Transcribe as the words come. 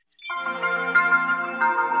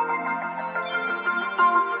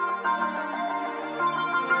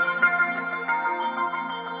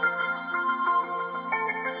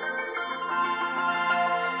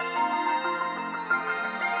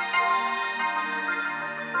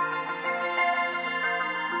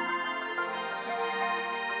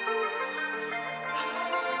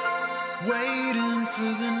Waiting for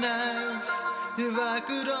the knife. If I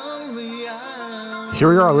could only ask. Here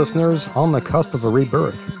we are, listeners, on the cusp of a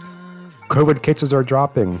rebirth. COVID cases are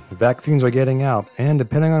dropping, vaccines are getting out, and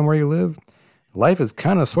depending on where you live, life is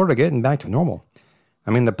kind of sort of getting back to normal.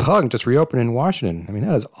 I mean, the Pug just reopened in Washington. I mean,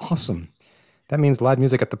 that is awesome. That means live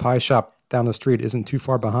music at the pie shop down the street isn't too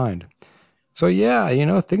far behind. So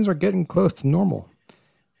yeah, things are getting close to normal.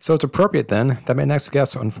 So it's appropriate then that my next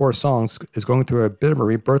guest on 4Songs is going through a bit of a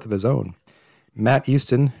rebirth of his own. Matt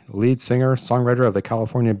Easton, lead singer, songwriter of the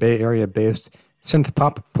California Bay Area-based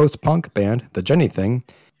synth-pop post-punk band, The Jenny Thing,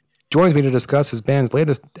 joins me to discuss his band's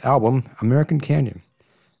latest album, American Canyon.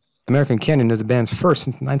 American Canyon is the band's first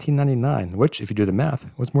since 1999, which, if you do the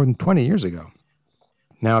math, was more than 20 years ago.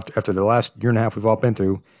 Now, after the last year and a half we've all been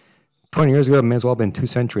through, 20 years ago may as well have been 2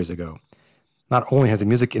 centuries ago. Not only has the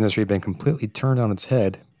music industry been completely turned on its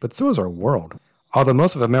head, but so has our world. Although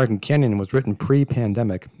most of American Canyon was written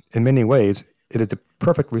pre-pandemic, in many ways, it is the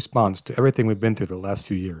perfect response to everything we've been through the last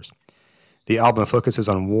few years. The album focuses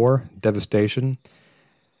on war, devastation,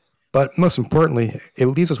 but most importantly, it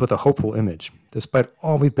leaves us with a hopeful image. Despite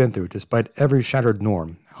all we've been through, despite every shattered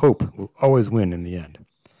norm, hope will always win in the end.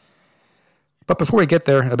 But before we get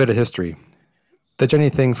there, a bit of history. The Jenny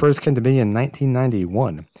Thing first came to be in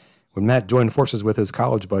 1991, when Matt joined forces with his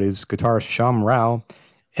college buddies, guitarist Sham Rao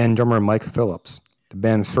and drummer Mike Phillips. The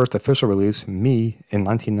band's first official release, Me, in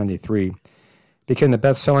 1993, became the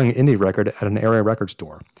best-selling indie record at an area record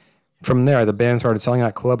store. From there, the band started selling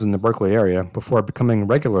out clubs in the Berkeley area before becoming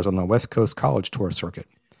regulars on the West Coast college tour circuit.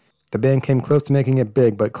 The band came close to making it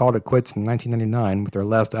big, but called it quits in 1999 with their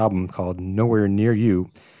last album called Nowhere Near You,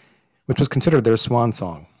 which was considered their swan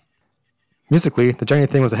song. Musically, The Jenny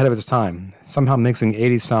Thing was ahead of its time, somehow mixing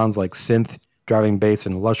 80s sounds like synth, driving bass,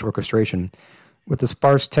 and lush orchestration with the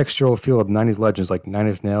sparse textural feel of 90s legends like Nine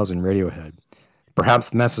Inch Nails and Radiohead. Perhaps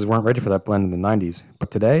the masses weren't ready for that blend in the 90s,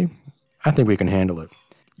 but today, I think we can handle it.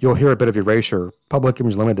 You'll hear a bit of Erasure, Public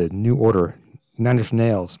Image Limited, New Order, Nine Inch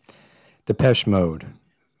Nails, Depeche Mode,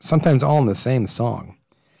 sometimes all in the same song.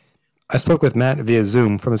 I spoke with Matt via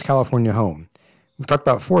Zoom from his California home. We talked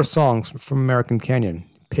about 4 songs from American Canyon: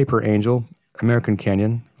 Paper Angel, American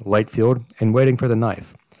Canyon, Lightfield, and Waiting for the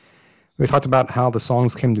Knife. We talked about how the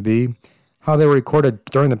songs came to be, how they were recorded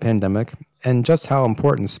during the pandemic, and just how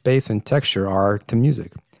important space and texture are to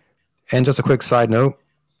music. And just a quick side note,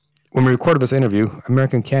 when we recorded this interview,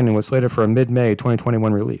 American Canyon was slated for a mid-May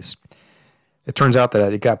 2021 release. It turns out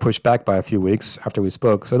that it got pushed back by a few weeks after we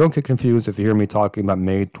spoke, so don't get confused if you hear me talking about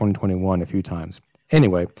May 2021 a few times.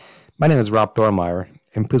 Anyway, my name is Rob Thormeyer,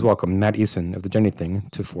 and please welcome Matt Easton of The Jenny Thing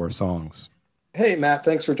to 4Songs. Hey, Matt,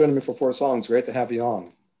 thanks for joining me for 4Songs. Great to have you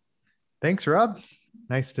on. Thanks, Rob.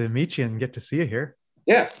 Nice to meet you and get to see you here.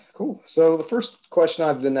 Yeah, cool. So the first question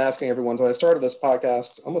I've been asking everyone, so I started this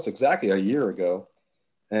podcast almost exactly a year ago.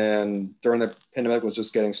 And during the pandemic was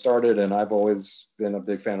just getting started, and I've always been a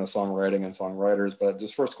big fan of songwriting and songwriters. But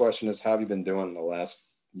this first question is, how have you been doing the last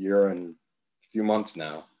year and few months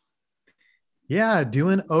now? Yeah,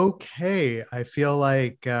 doing okay. I feel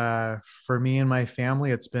like for me and my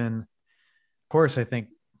family, it's been, of course, I think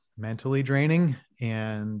mentally draining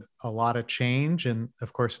and a lot of change. And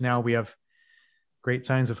of course, now we have great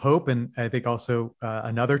signs of hope. And I think also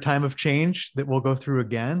another time of change that we'll go through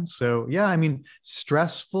again. So yeah, I mean,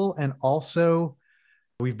 stressful, and also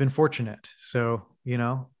we've been fortunate. So,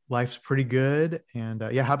 life's pretty good. And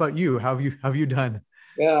yeah, how about you? How have you done?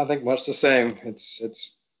 Yeah, I think much the same.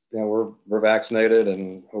 It's we're vaccinated,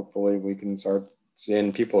 and hopefully we can start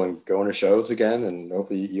seeing people and going to shows again, and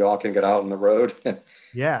hopefully you all can get out on the road.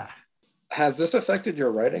 Yeah. Has this affected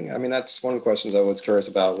your writing? I mean, that's one of the questions I was curious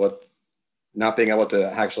about, what not being able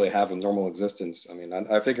to actually have a normal existence. I mean,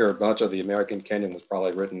 I figure much of the American Canyon was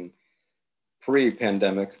probably written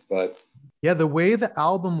pre-pandemic, but yeah, the way the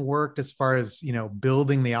album worked as far as,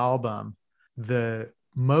 building the album, the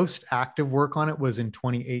most active work on it was in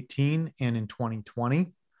 2018 and in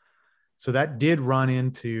 2020. So that did run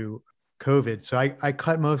into COVID. So I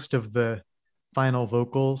cut most of the final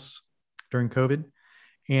vocals during COVID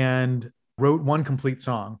and wrote one complete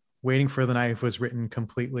song. Waiting for the Knife was written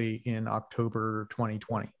completely in October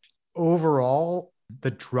 2020. Overall,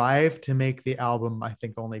 the drive to make the album, I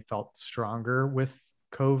think, only felt stronger with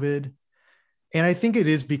COVID. And I think it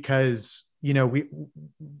is because,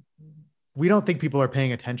 we don't think people are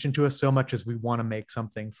paying attention to us so much as we want to make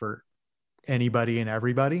something for anybody and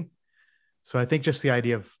everybody. So I think just the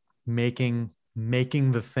idea of making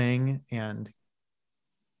the thing and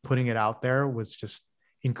putting it out there was just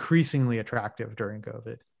increasingly attractive during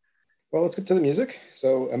COVID. Well, let's get to the music.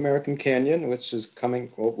 So American Canyon, which is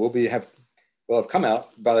coming, will have come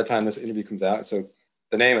out by the time this interview comes out. So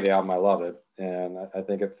the name of the album, I love it. And I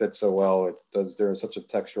think it fits so well. It does, there is such a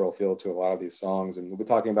textural feel to a lot of these songs. And we'll be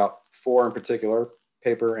talking about 4 in particular: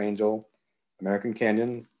 Paper Angel, American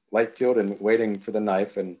Canyon, Light Field, and Waiting for the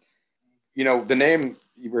Knife. And, you know, the name,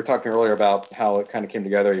 you were talking earlier about how it kind of came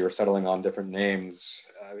together. You were settling on different names.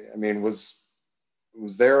 I mean, was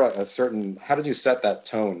there a certain, how did you set that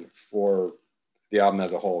tone for the album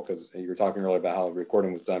as a whole? Because you were talking earlier about how the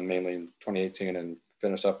recording was done mainly in 2018 and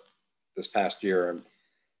finished up this past year. And it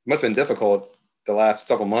must have been difficult the last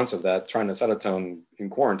several months of that, trying to set a tone in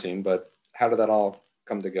quarantine, but how did that all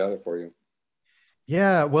come together for you?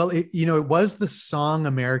 Yeah, well, it was the song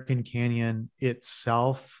American Canyon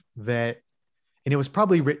itself that, and it was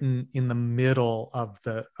probably written in the middle of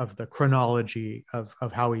the chronology of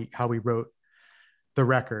how we wrote the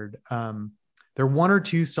record. There are 1 or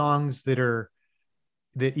 2 songs that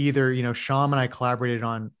either, you know, Sham and I collaborated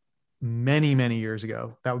on many years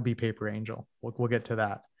ago. That would be Paper Angel. We'll get to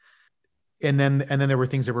that. And then there were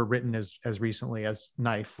things that were written as recently as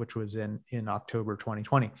Knife, which was in October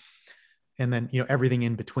 2020. And then, you know, everything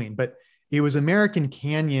in between. But it was American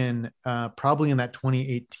Canyon, probably in that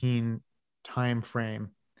 2018 time frame,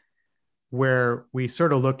 where we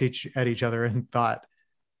sort of looked at each other and thought,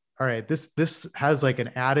 all right, this has like an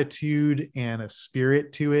attitude and a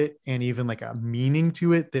spirit to it, and even like a meaning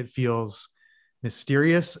to it that feels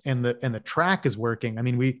mysterious, and the track is working. I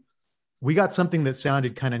mean, we got something that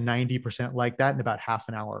sounded kind of 90% like that in about half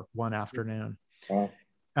an hour one afternoon. Wow.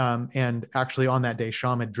 And actually on that day,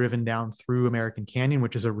 Sham had driven down through American Canyon,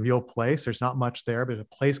 which is a real place. There's not much there, but there's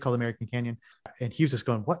a place called American Canyon. And he was just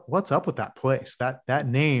going, what's up with that place? That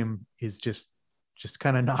name is just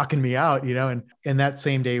kind of knocking me out, you know? And that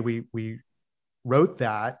same day we wrote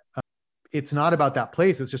that. It's not about that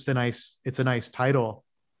place. It's just a nice title.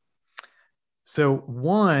 So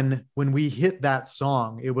when we hit that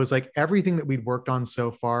song, it was like everything that we'd worked on so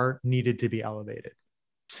far needed to be elevated.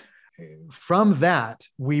 From that,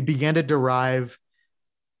 we began to derive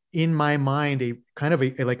in my mind a kind of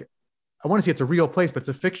a like, I want to say it's a real place, but it's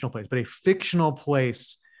a fictional place, but a fictional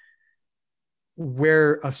place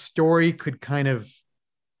where a story could kind of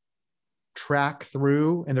track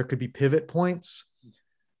through and there could be pivot points.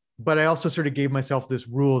 But I also sort of gave myself this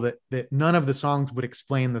rule that none of the songs would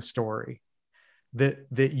explain the story,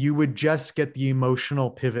 that you would just get the emotional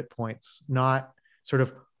pivot points, not sort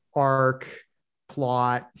of arc,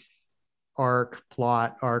 plot. I'm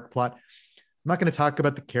not going to talk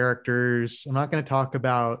about the characters. I'm not going to talk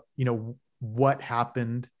about, you know, what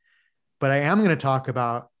happened, but I am going to talk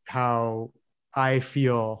about how I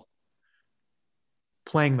feel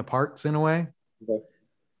playing the parts in a way. Okay.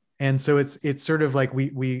 And so it's sort of like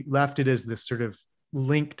we left it as this sort of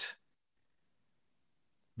linked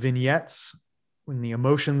vignettes when the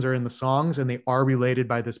emotions are in the songs and they are related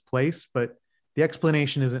by this place, but the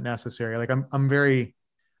explanation isn't necessary. Like I'm very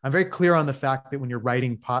clear on the fact that when you're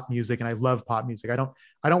writing pop music, and I love pop music, I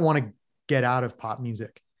don't want to get out of pop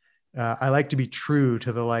music. I like to be true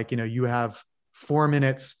to the, like, you know, you have 4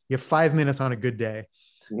 minutes, you have 5 minutes on a good day,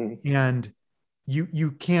 and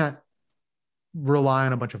you can't rely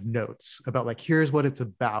on a bunch of notes about like, here's what it's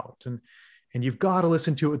about. And you've got to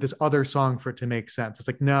listen to it with this other song for it to make sense. It's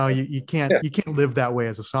like, no, you can't live that way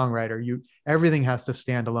as a songwriter. Everything has to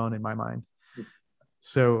stand alone in my mind.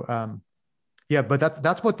 So, yeah, but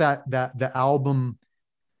that's what the album,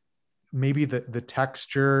 maybe the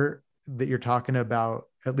texture that you're talking about,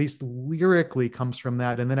 at least lyrically, comes from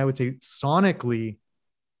that. And then I would say sonically,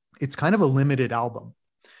 it's kind of a limited album.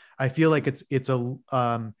 I feel like it's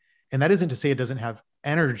and that isn't to say it doesn't have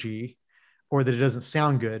energy or that it doesn't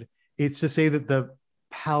sound good. It's to say that the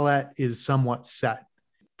palette is somewhat set.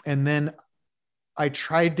 And then I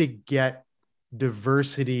tried to get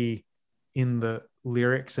diversity in the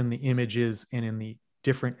lyrics and the images and in the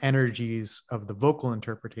different energies of the vocal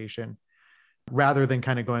interpretation, rather than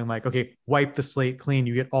kind of going like, okay, wipe the slate clean,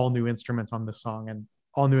 you get all new instruments on this song and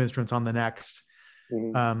all new instruments on the next.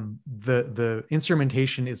 The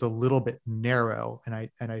instrumentation is a little bit narrow, and I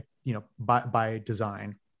you know, by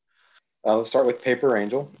design. Let's start with Paper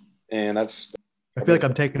Angel, and that's. I feel like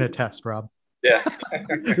I'm taking a test, Rob. Yeah,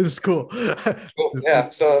 this is cool. Cool. Yeah,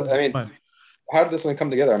 so I mean, how did this one come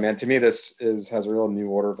together? I mean, to me, this has a real New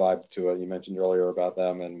Order vibe to it. You mentioned earlier about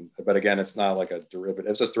them, but again, it's not like a derivative.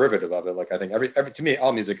 It's just derivative of it. Like I think every to me,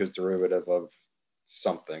 all music is derivative of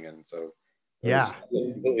something, and so. Yeah,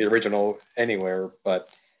 completely original anywhere,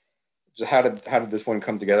 but just how did this one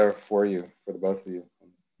come together for you, for the both of you?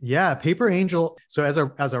 Yeah, Paper Angel. So as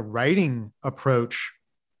a writing approach,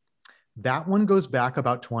 that one goes back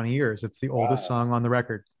about 20 years. It's the oldest song on the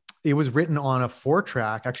record. it was written on a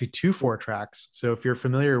 4-track, actually 2 4-tracks. So if you're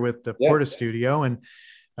familiar with the Yeah. Porta Studio, and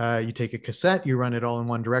you take a cassette, you run it all in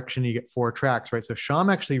one direction, you get 4 tracks, right? So Sham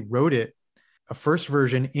actually wrote it, a first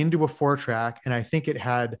version, into a 4-track, and I think it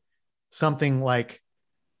had something like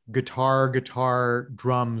guitar,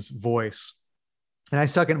 drums, voice. And I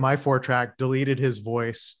stuck it in my 4-track, deleted his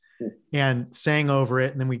voice, and sang over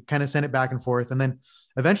it. And then we kind of sent it back and forth. And then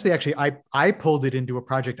eventually, actually, I pulled it into a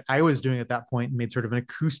project I was doing at that point and made sort of an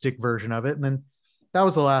acoustic version of it. And then that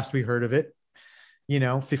was the last we heard of it,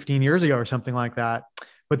 15 years ago or something like that.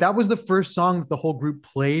 But that was the first song that the whole group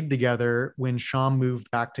played together when Sham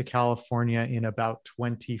moved back to California in about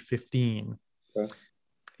 2015. Okay.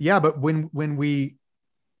 Yeah, but when we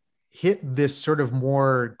hit this sort of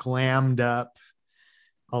more glammed up,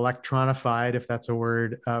 electronified, if that's a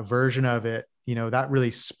word, version of it, that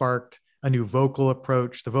really sparked a new vocal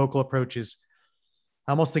approach. The vocal approach is,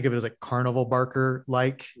 I almost think of it as like Carnival Barker.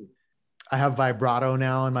 Like, I have vibrato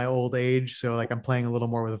now in my old age. So like I'm playing a little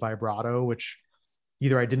more with a vibrato, which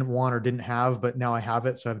either I didn't want or didn't have, but now I have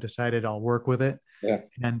it. So I've decided I'll work with it. Yeah.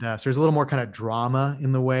 And so there's a little more kind of drama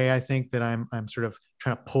in the way, I think, that I'm sort of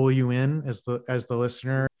trying to pull you in as the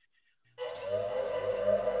listener.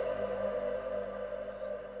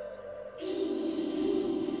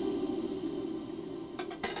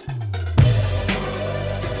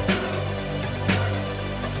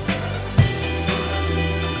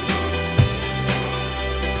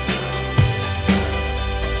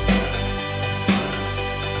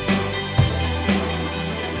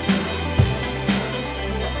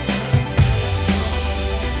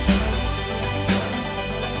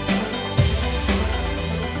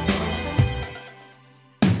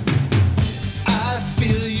 I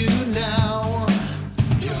feel you now.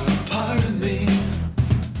 You're a part of me.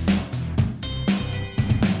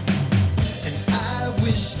 And I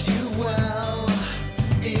wished you well,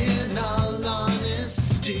 in all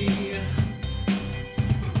honesty.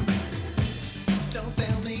 Don't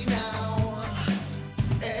fail me now.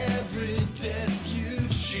 Every death you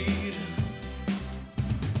cheat.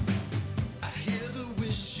 I hear the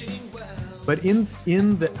wishing well. But in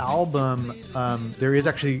the album, there is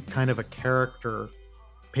actually kind of a character,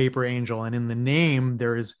 Paper Angel, and in the name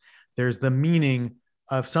there's the meaning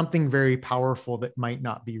of something very powerful that might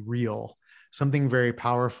not be real, something very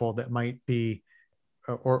powerful that might be,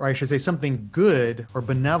 or I should say, something good or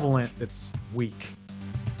benevolent that's weak.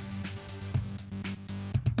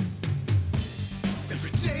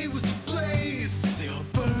 Every day was a blaze, they all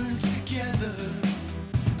burned together.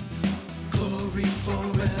 Glory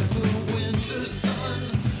forever, winter sun,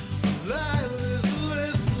 lightless,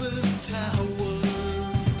 listless towers.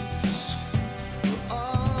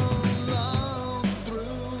 All love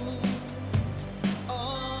through,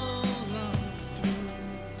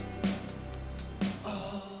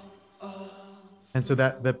 And so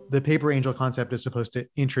that the Paper Angel concept is supposed to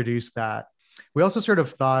introduce that. We also sort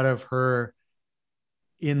of thought of her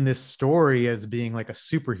in this story as being like a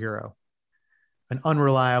superhero, an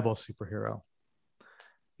unreliable superhero.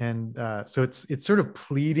 And so it's sort of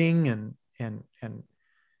pleading and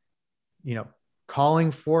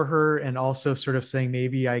calling for her, and also sort of saying,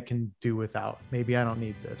 maybe I can do without, maybe I don't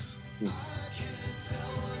need this.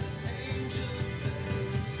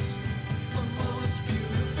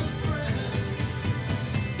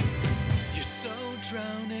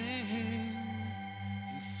 drowning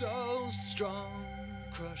and so strong,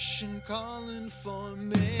 crushing, calling for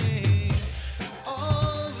me.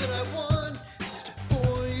 All that I want is to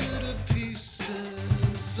bore you to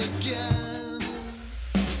pieces again.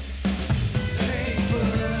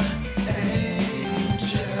 Paper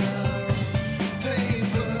angel,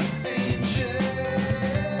 paper angel,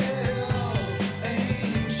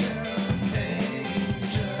 angel,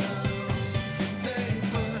 angel,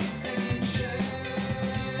 paper angel.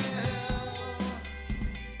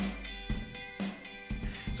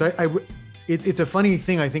 So it's a funny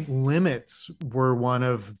thing. I think limits were one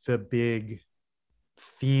of the big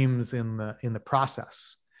themes in the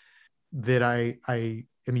process. That I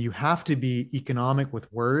mean, you have to be economic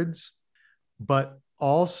with words, but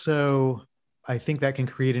also I think that can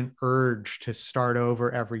create an urge to start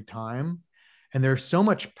over every time. And there's so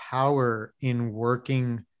much power in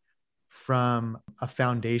working from a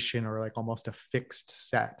foundation, or like almost a fixed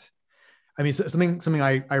set. I mean, something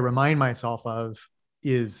I remind myself of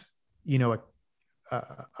is,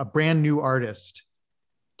 a brand new artist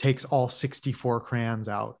takes all 64 crayons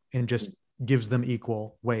out and just gives them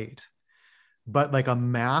equal weight. But like a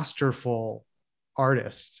masterful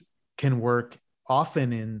artist can work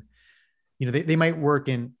often in, they might work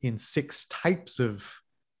in 6 types of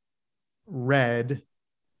red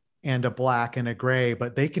and a black and a gray,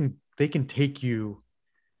 but they can take you,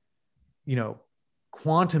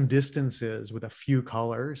 quantum distances with a few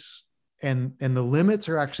colors. And the limits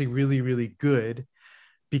are actually really, really good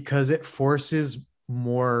because it forces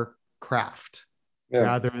more craft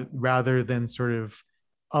rather than sort of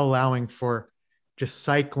allowing for just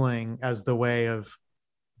cycling as the way of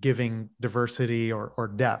giving diversity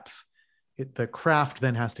or depth. The craft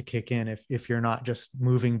then has to kick in if you're not just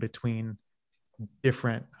moving between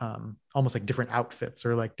different, almost like different outfits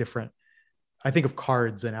or like different. I think of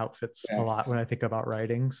cards and outfits a lot when I think about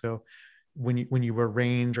writing. So when you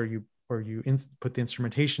arrange or you put the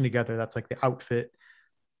instrumentation together, that's like the outfit,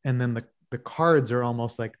 and then the cards are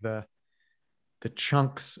almost like the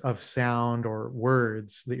chunks of sound or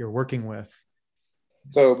words that you're working with.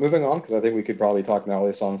 So moving on, because I think we could probably talk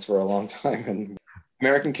Natalie songs for a long time. And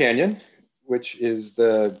American Canyon, which is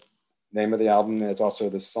the name of the album, it's also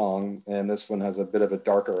the song, and this one has a bit of a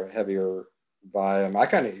darker, heavier vibe. I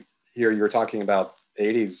kind of hear you're talking about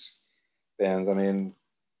 80s bands. I mean,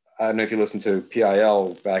 I don't know if you listened to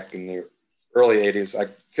PIL back in the early 80s. I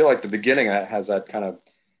feel like the beginning has that kind of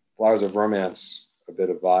Flowers of Romance, a bit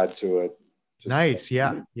of vibe to it. Just nice,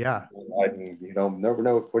 yeah. You don't never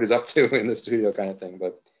know what he's up to in the studio kind of thing,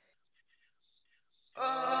 but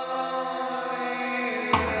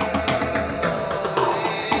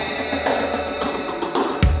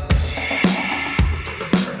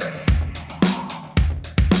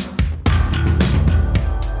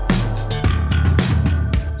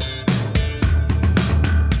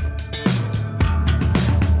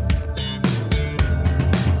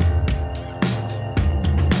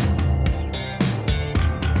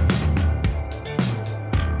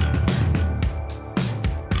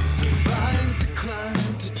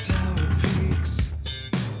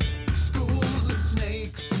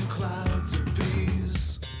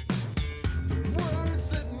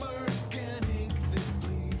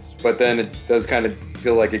but then it does kind of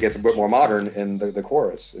feel like it gets a bit more modern in the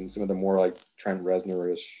chorus and some of the more like Trent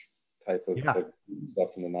Reznor-ish type of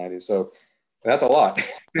stuff from the 90s. So that's a lot.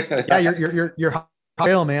 Yeah, you're hot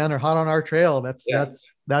trail, man, or hot on our trail.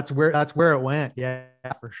 That's where it went. Yeah,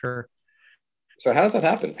 for sure. So how does that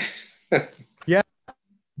happen? Yeah,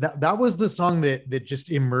 that was the song that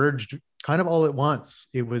just emerged kind of all at once.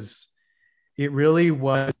 It really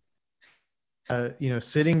was,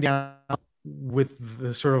 sitting down with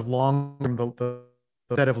the sort of the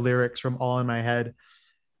set of lyrics from All in My Head,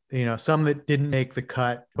 some that didn't make the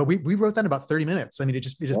cut, but we wrote that in about 30 minutes. I mean, it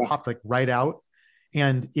just popped like right out,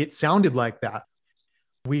 and it sounded like that.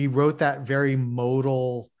 We wrote that very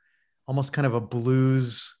modal, almost kind of a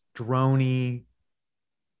blues droney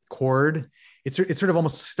chord. It's sort of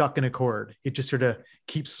almost stuck in a chord. It just sort of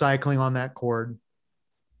keeps cycling on that chord.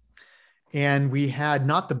 And we had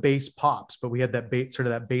not the bass pops, but we had that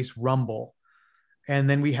bass rumble. And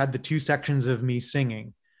then we had the two sections of me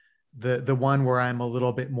singing, the one where I'm a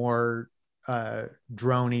little bit more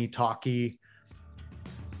droney, talky.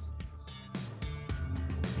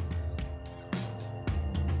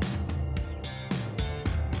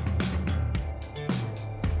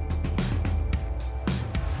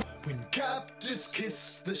 When captors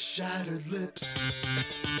kiss the shattered lips,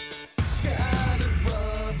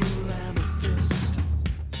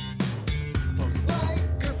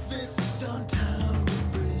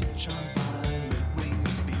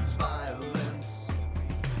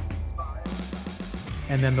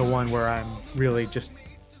 and then the one where I'm really just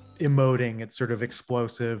emoting, it's sort of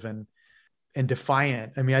explosive and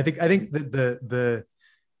defiant. I mean, I think that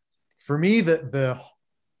for me, the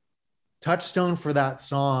touchstone for that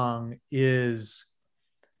song is,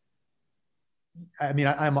 I mean,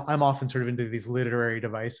 I'm often sort of into these literary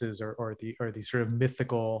devices or these sort of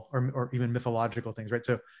mythical or even mythological things, right?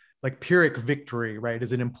 So like Pyrrhic victory, right,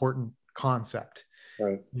 is an important concept,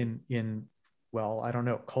 right, in well, I don't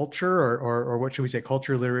know, culture or what should we say,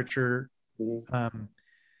 culture, literature. Mm-hmm.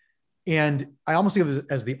 And I almost think of it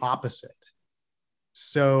as the opposite.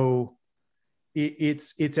 So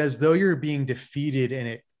it's as though you're being defeated, and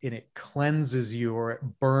it cleanses you, or it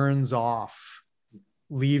burns off,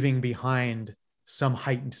 leaving behind some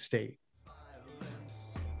heightened state.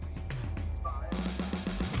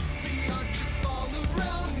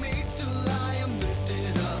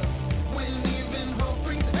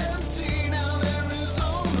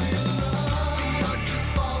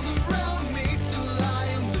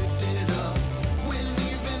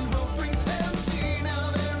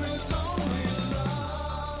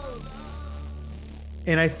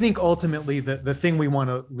 And I think ultimately the thing we want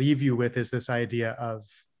to leave you with is this idea of,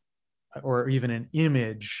 or even an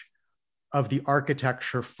image of the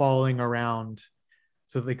architecture falling around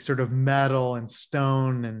So like sort of metal and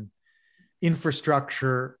stone and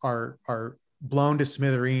infrastructure are blown to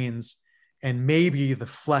smithereens, and maybe the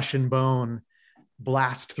flesh and bone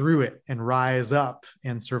blast through it and rise up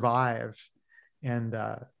and survive. And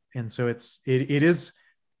so it is,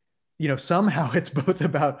 you know, somehow it's both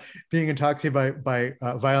about being intoxicated by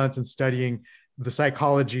violence and studying the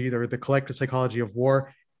psychology or the collective psychology of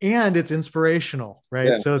war, and it's inspirational, right?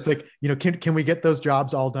 Yeah. So it's like, you know, can we get those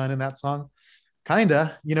jobs all done in that song?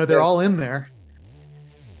 Kinda, you know, they're Yeah. all in there.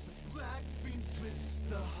 Black beams twist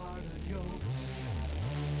the heart of yokes.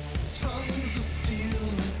 Tongues of steel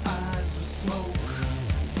and eyes of smoke.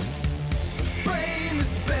 The frame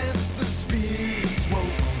is bent, the spirit's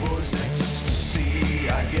woke. War's ecstasy,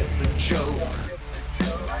 I get the joke.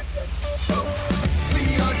 The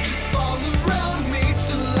arches fall around me,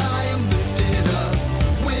 still I am lifted up.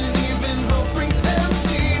 When even hope rings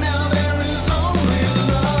empty, now there is only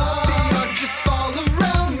love. The arches fall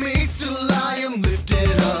around me, still I am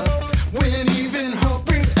lifted up. When even hope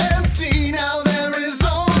rings empty, now there is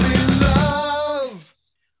only love.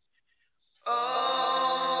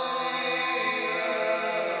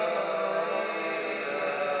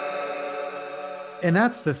 And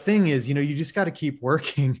that's the thing is, you know, you just got to keep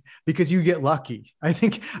working because you get lucky. I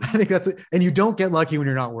think that's it. And you don't get lucky when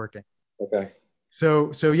you're not working. Okay.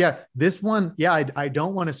 So yeah, this one, yeah, I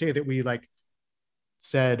don't want to say that we like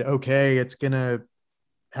said, okay, it's going to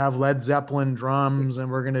have Led Zeppelin drums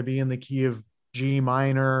and we're going to be in the key of G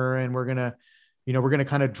minor and we're going to, you know, we're going to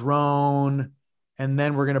kind of drone and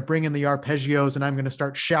then we're going to bring in the arpeggios and I'm going to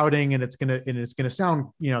start shouting and it's going to sound,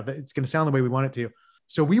 you know, it's going to sound the way we want it to.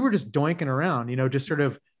 So we were just doinking around, you know, just sort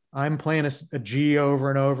of, I'm playing a G over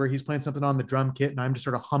and over. He's playing something on the drum kit and I'm just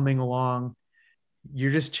sort of humming along.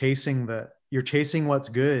 You're just chasing what's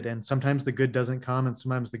good. And sometimes the good doesn't come and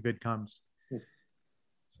sometimes the good comes.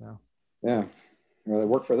 So, Yeah. Well, it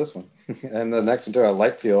worked for this one. And the next one too,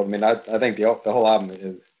 Lightfield. I mean, I think the whole album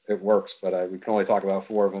it works, but we can only talk about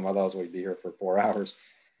 4 of them. Otherwise we'd be here for 4 hours.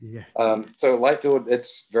 yeah. So Lightfield,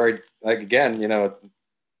 it's very, like, again, you know,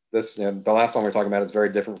 this, you know, the last song we we're talking about is very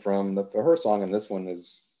different from the Her song, and this one,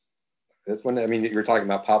 I mean, you were talking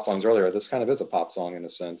about pop songs earlier. This kind of is a pop song in a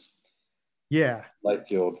sense. Yeah.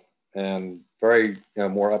 Lightfield, and very, you know,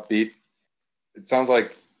 more upbeat. It sounds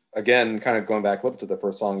like, again, kind of going back a little to the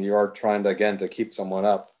first song, you are trying to keep someone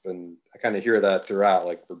up, and I kind of hear that throughout.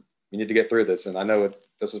 Like, we need to get through this, and I know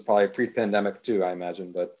this is probably pre-pandemic too, I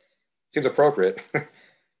imagine, but it seems appropriate.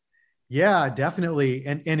 Yeah, definitely.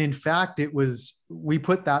 And in fact, we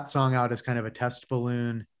put that song out as kind of a test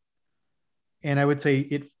balloon. And I would say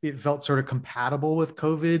it felt sort of compatible with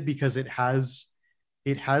COVID because it has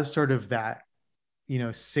sort of that, you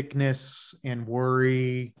know, sickness and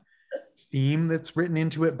worry theme that's written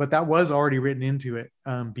into it, but that was already written into it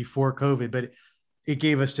before COVID, but it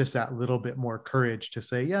gave us just that little bit more courage to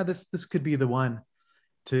say, yeah, this could be the one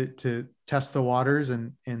to test the waters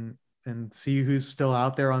and see who's still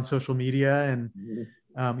out there on social media. And,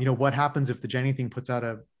 you know, what happens if the Jenny thing puts out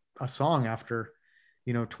a song after,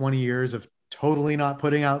 you know, 20 years of totally not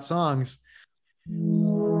putting out songs.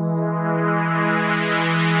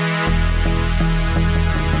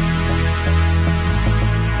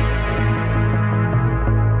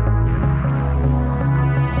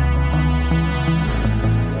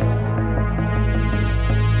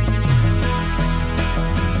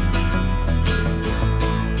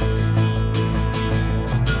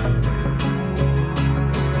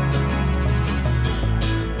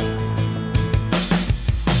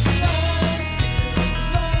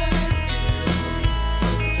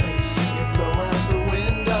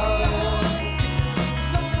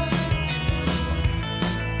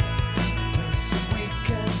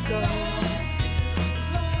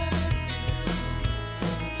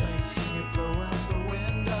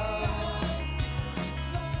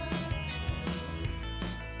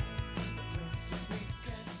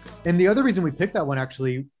 And the other reason we picked that one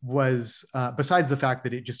actually was, besides the fact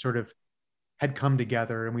that it just sort of had come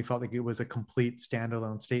together and we felt like it was a complete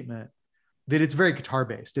standalone statement, that it's very guitar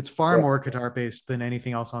based. It's far more guitar based than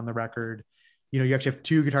anything else on the record. You know, you actually have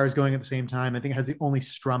 2 guitars going at the same time. I think it has the only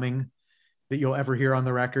strumming that you'll ever hear on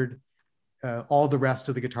the record. All the rest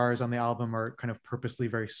of the guitars on the album are kind of purposely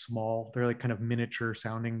very small. They're like kind of miniature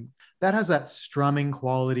sounding. That has that strumming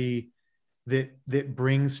quality that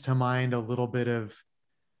brings to mind a little bit of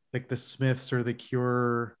like the Smiths or the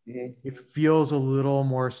Cure. Mm-hmm. It feels a little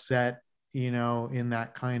more set, you know, in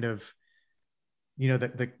that kind of, you know,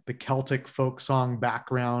 the Celtic folk song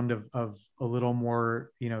background of a little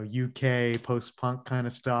more, you know, UK post-punk kind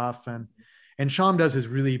of stuff. And Sham does is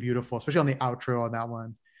really beautiful, especially on the outro on that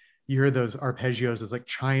one. You hear those arpeggios, those like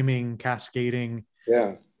chiming, cascading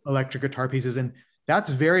Yeah. electric guitar pieces. And that's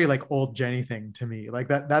very like old Jenny thing to me. Like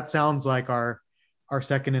that sounds like our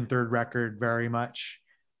second and third record very much.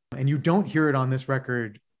 And you don't hear it on this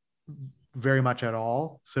record very much at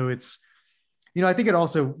all. So it's, I think it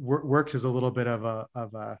also works as a little bit of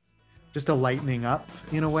a just a lightening up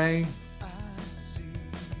in a way. I see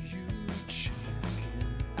you checking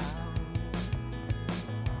out.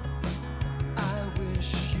 I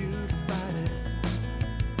wish you'd fight it.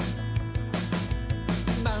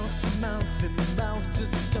 Mouth to mouth and mouth to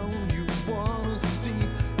stone. You wanna see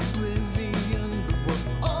oblivion, but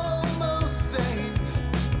we're almost safe.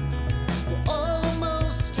 We're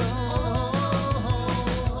almost home.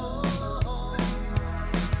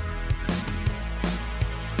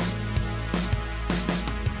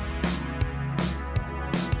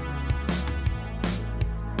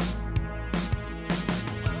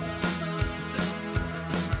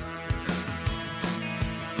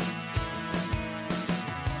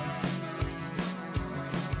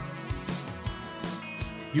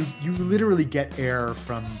 You literally get air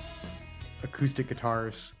from acoustic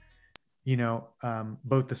guitars,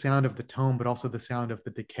 both the sound of the tone, but also the sound of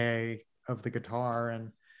the decay of the guitar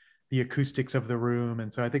and the acoustics of the room.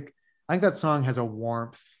 And so I think that song has a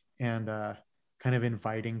warmth and a kind of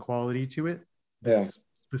inviting quality to it that's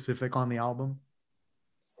specific on the album.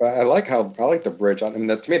 I like the bridge. I mean,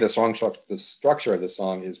 to me, the structure of the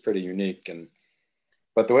song is pretty unique,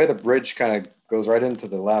 but the way the bridge kind of goes right into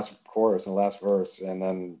the last chorus and last verse, and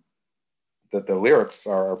then the lyrics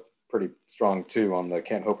are pretty strong too. On the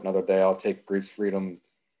 "Can't hope another day, I'll take grief's freedom."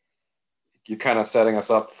 You're kind of setting us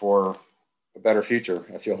up for a better future,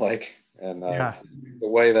 I feel like, and the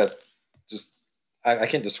way that I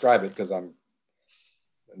can't describe it because I'm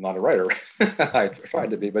not a writer. I tried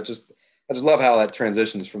to be, but I just love how that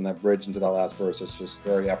transitions from that bridge into that last verse. It's just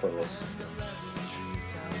very effortless.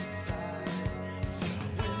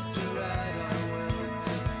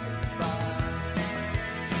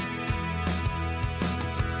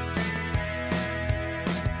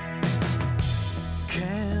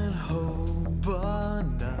 Can't hope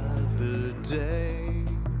another day.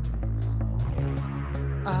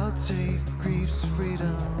 I'll take grief's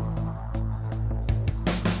freedom.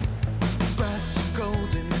 Brass to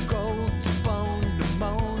gold and gold to bone.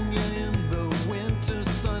 Pneumonia in the winter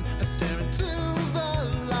sun. I stare into the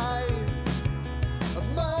light of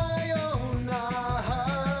my own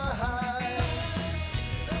eyes.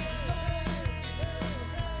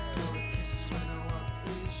 Darkest when I walk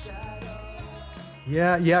through the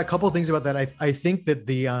shadows. Yeah. A couple of things about that. I think that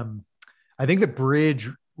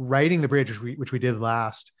writing the bridge, which we did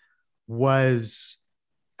last, was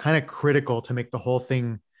kind of critical to make the whole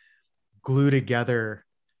thing glue together.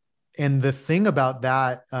 And the thing about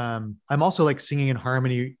that, I'm also like singing in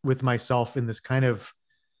harmony with myself in this kind of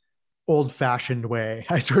old fashioned way.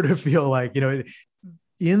 I sort of feel like,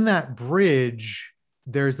 in that bridge,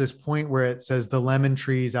 there's this point where it says the lemon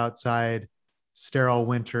trees outside, sterile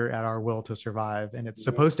winter at our will to survive. And it's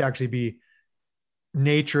supposed to actually be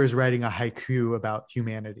nature is writing a haiku about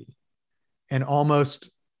humanity and almost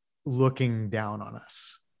looking down on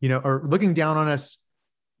us, or looking down on us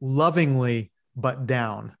lovingly, but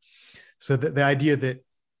down. So the idea that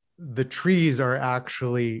the trees are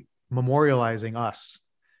actually memorializing us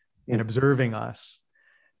and observing us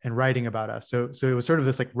and writing about us. So it was sort of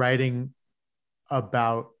this like writing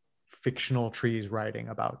about fictional trees writing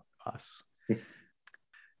about us.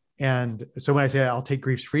 And so when I say I'll take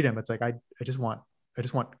grief's freedom, it's like I just want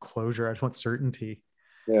closure. I just want certainty.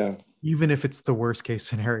 Yeah. Even if it's the worst case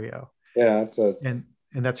scenario. Yeah. And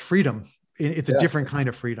that's freedom. It's a different kind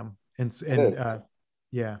of freedom.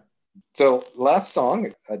 Yeah. So last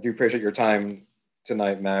song, I do appreciate your time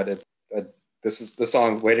tonight, Matt. This is the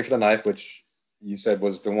song "Waiting for the Knife," which you said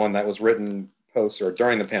was the one that was written post or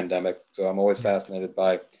during the pandemic. So I'm always fascinated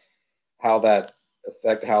by how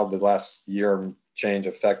the last year change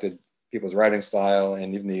affected people's writing style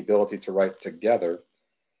and even the ability to write together.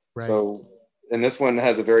 Right. So, and this one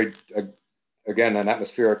has a very, again, an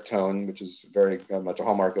atmospheric tone, which is very much a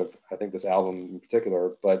hallmark of, I think, this album in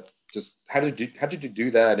particular. But just how did you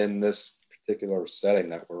do that in this particular setting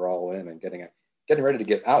that we're all in and getting ready to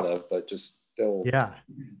get out of, but just still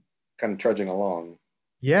kind of trudging along?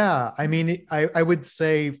 Yeah. I mean, I would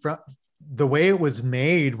say from the way it was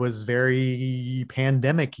made was very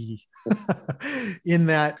pandemic-y in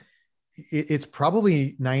that it's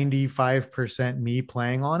probably 95% me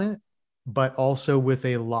playing on it, but also with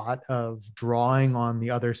a lot of drawing on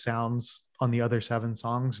the other sounds on the other 7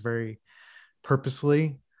 songs very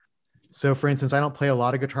purposely. So for instance, I don't play a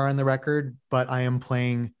lot of guitar on the record, but I am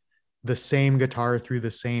playing the same guitar through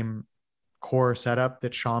the same core setup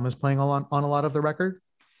that Sham is playing on a lot of the record.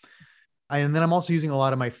 And then I'm also using a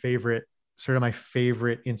lot of my favorite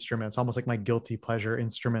instruments, almost like my guilty pleasure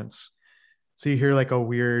instruments. So you hear like a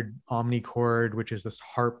weird omnichord, which is this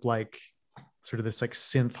harp, like sort of this like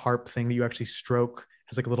synth harp thing that you actually stroke,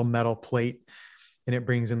 has like a little metal plate, and it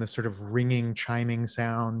brings in this sort of ringing, chiming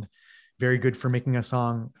sound. Very good for making a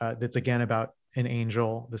song that's again about an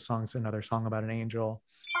angel. This song's another song about an angel.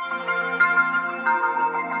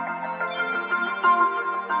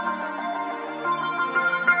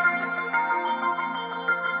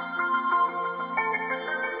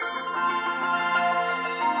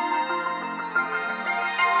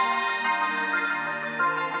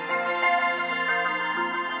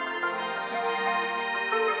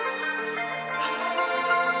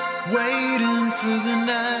 Waiting for the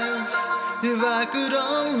knife. If I could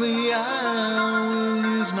only, I will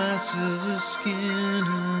lose my silver skin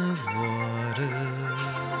of water.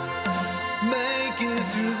 Make it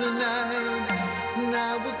through the night, and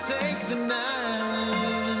I will take the knife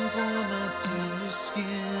and pour my silver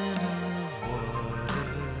skin of water.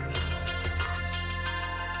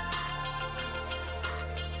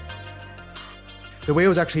 The way it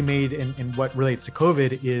was actually made and what relates to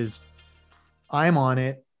COVID is I'm on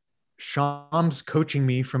it. Sham's coaching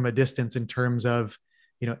me from a distance in terms of,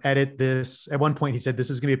 edit this. At one point he said, this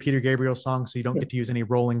is going to be a Peter Gabriel song, so you don't get to use any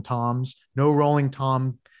rolling toms, no rolling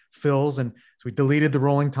tom fills. And so we deleted the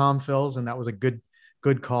rolling tom fills, and that was a good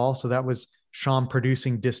call. So that was Sham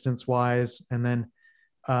producing distance wise. And then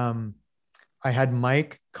I had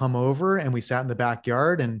Mike come over and we sat in the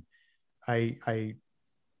backyard, and I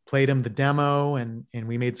played him the demo, and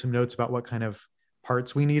we made some notes about what kind of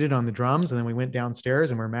parts we needed on the drums. And then we went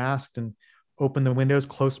downstairs and we're masked and opened the windows,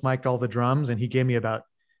 close mic'd all the drums. And he gave me about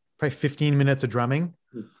probably 15 minutes of drumming,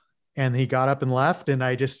 and he got up and left. And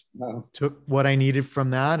I just took what I needed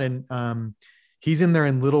from that. And he's in there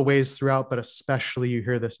in little ways throughout, but especially you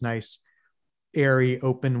hear this nice airy,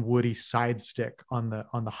 open, woody side stick on the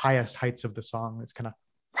highest heights of the song. It's kind of,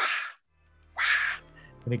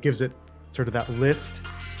 and it gives it sort of that lift.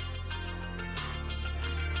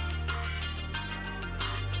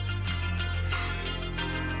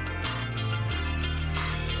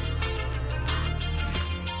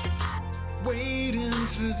 Waiting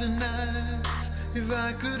for the knife. If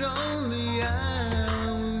I could only,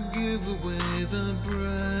 I would give away the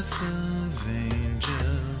breath of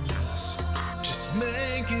angels. Just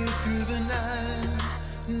make it through the night,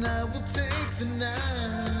 and I will take the knife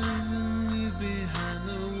and leave behind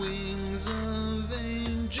the wings of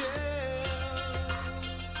angels.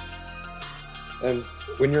 And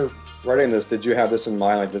when you're writing this, did you have this in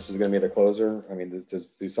mind? Like, this is going to be the closer? I mean,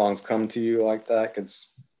 do songs come to you like that? Because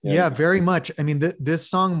yeah, very much. I mean, this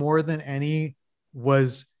song more than any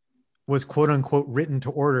was quote unquote written to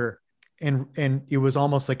order, and it was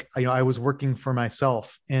almost like, I was working for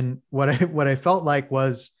myself. And what I felt like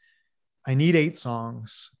was, I need 8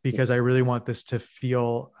 songs because I really want this to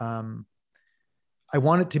feel. I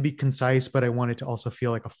want it to be concise, but I want it to also feel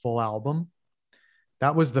like a full album.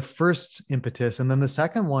 That was the first impetus, and then the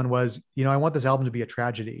second one was, I want this album to be a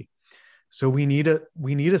tragedy. So we need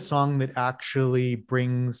a song that actually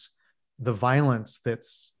brings the violence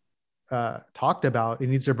that's talked about. It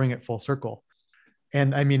needs to bring it full circle.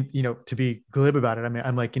 And I mean, to be glib about it, I mean,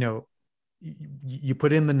 I'm like, you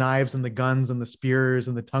put in the knives and the guns and the spears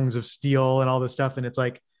and the tongues of steel and all this stuff, and it's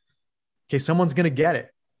like, okay, someone's gonna get it.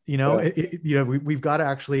 We've got to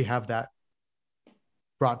actually have that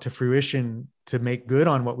brought to fruition to make good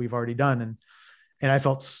on what we've already done. And I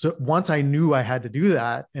felt once I knew I had to do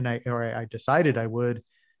that, and I decided I would,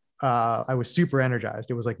 I was super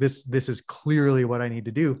energized. It was like, this is clearly what I need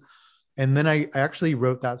to do. And then I actually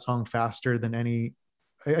wrote that song faster than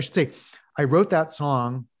I should say, I wrote that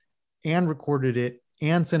song and recorded it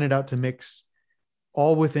and sent it out to mix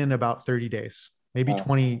all within about 30 days, maybe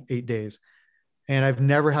 28 days. And I've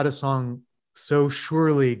never had a song so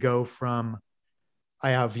surely go from,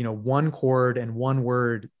 I have, one chord and one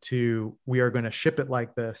word to, we are going to ship it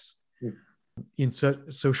like this in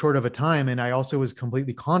so short of a time. And I also was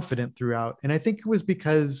completely confident throughout. And I think it was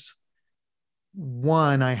because,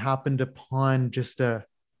 one, I happened upon just a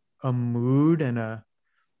mood and a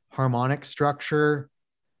harmonic structure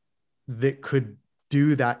that could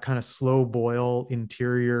do that kind of slow boil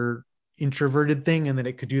interior introverted thing. And then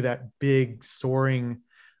it could do that big soaring.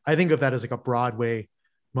 I think of that as like a Broadway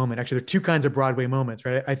moment. Actually, there are 2 kinds of Broadway moments,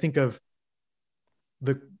 right? I think of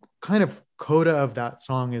the kind of coda of that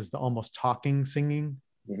song is the almost talking singing.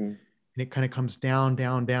 Mm-hmm. And it kind of comes down,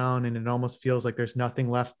 down, down. And it almost feels like there's nothing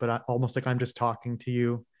left, but almost like I'm just talking to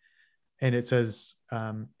you. And it says,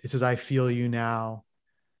 I feel you now.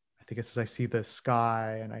 I think it says, I see the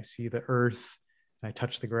sky and I see the earth and I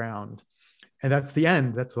touch the ground. And that's the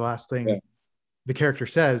end. That's the last thing the character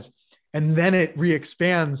says. And then it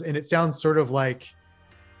re-expands and it sounds sort of like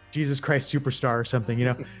Jesus Christ Superstar or something, you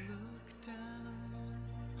know?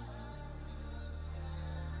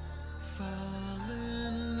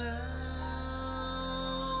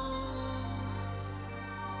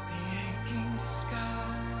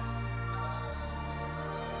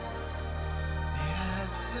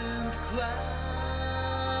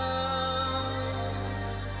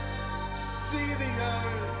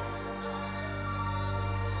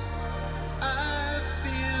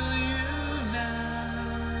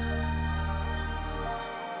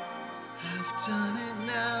 Done it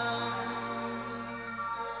now.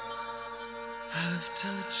 I've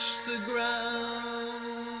touched the ground.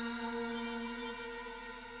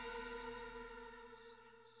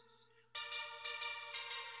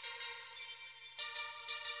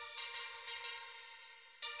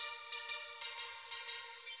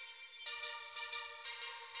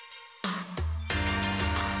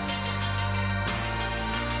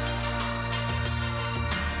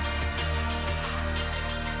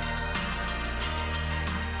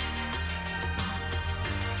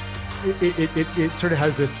 It sort of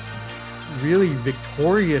has this really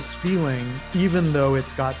victorious feeling, even though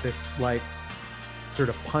it's got this like sort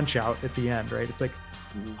of punch out at the end, right? It's like,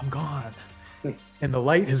 I'm gone. And the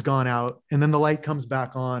light has gone out, and then the light comes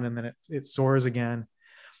back on, and then it soars again.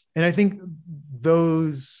 And I think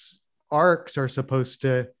those arcs are supposed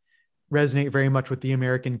to resonate very much with the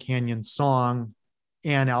American Canyon song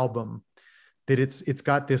and album, that it's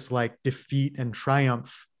got this like defeat and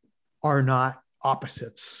triumph are not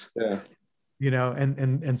opposites. Yeah. You know,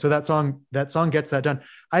 and so that song gets that done.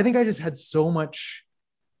 I think I just had so much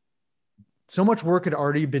work had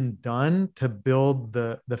already been done to build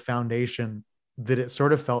the foundation that it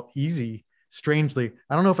sort of felt easy. Strangely,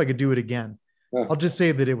 I don't know if I could do it again. Yeah. I'll just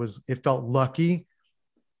say that it felt lucky,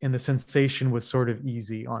 and the sensation was sort of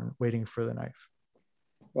easy on Waiting for the Knife.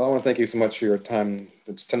 Well, I want to thank you so much for your time.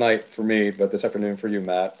 It's tonight for me, but this afternoon for you,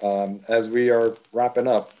 Matt. As we are wrapping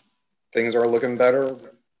up, things are looking better.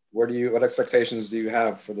 What expectations do you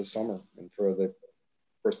have for the summer and for the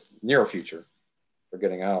near future for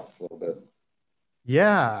getting out a little bit?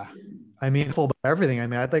 Yeah. I mean, full of everything. I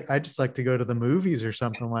mean, I'd just like to go to the movies or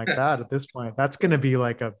something like that at this point. That's going to be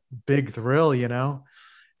like a big thrill, you know?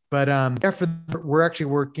 But we're actually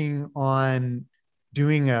working on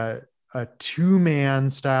doing a two-man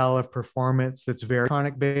style of performance that's very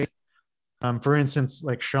electronic based. For instance,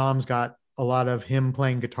 like Sham's got a lot of him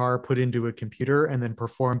playing guitar put into a computer and then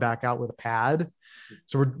perform back out with a pad.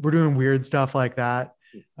 So we're doing weird stuff like that.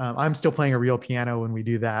 I'm still playing a real piano when we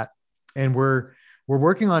do that. And we're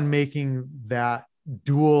working on making that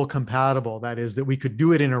dual compatible. That is, that we could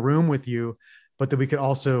do it in a room with you, but that we could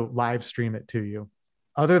also live stream it to you.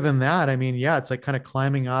 Other than that, I mean, yeah, it's like kind of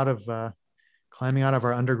climbing out of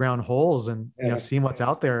our underground holes and, you know, seeing what's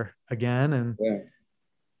out there again. And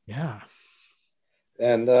yeah.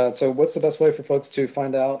 And so what's the best way for folks to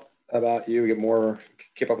find out about you,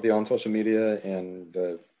 keep up with you on social media, and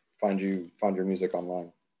find your music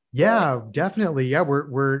online? Yeah, definitely. Yeah,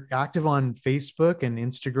 we're active on Facebook and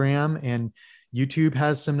Instagram, and YouTube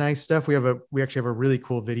has some nice stuff. We actually have a really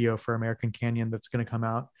cool video for American Canyon that's going to come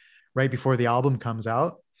out right before the album comes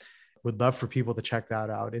out. Would love for people to check that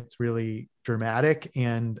out. It's really dramatic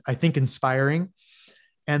and I think inspiring.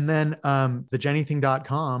 And then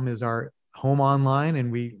thejennything.com is our home online, and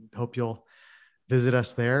we hope you'll visit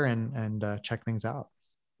us there and check things out.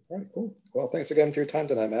 All right, cool. Well, thanks again for your time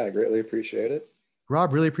tonight, Matt. I greatly appreciate it.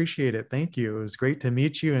 Rob, really appreciate it. Thank you. It was great to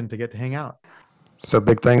meet you and to get to hang out. So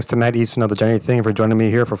big thanks to Matt Easton of The Jenny Thing for joining me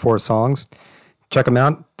here for 4 songs. Check them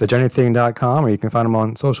out, thejennything.com, or you can find them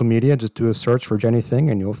on social media. Just do a search for Jenny Thing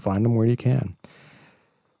and you'll find them where you can.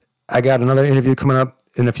 I got another interview coming up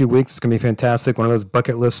in a few weeks. It's going to be fantastic, one of those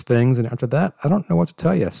bucket list things. And after that, I don't know what to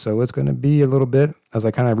tell you. So it's going to be a little bit as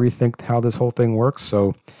I kind of rethink how this whole thing works.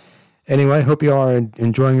 So anyway, hope you all are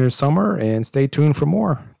enjoying your summer, and stay tuned for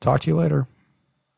more. Talk to you later.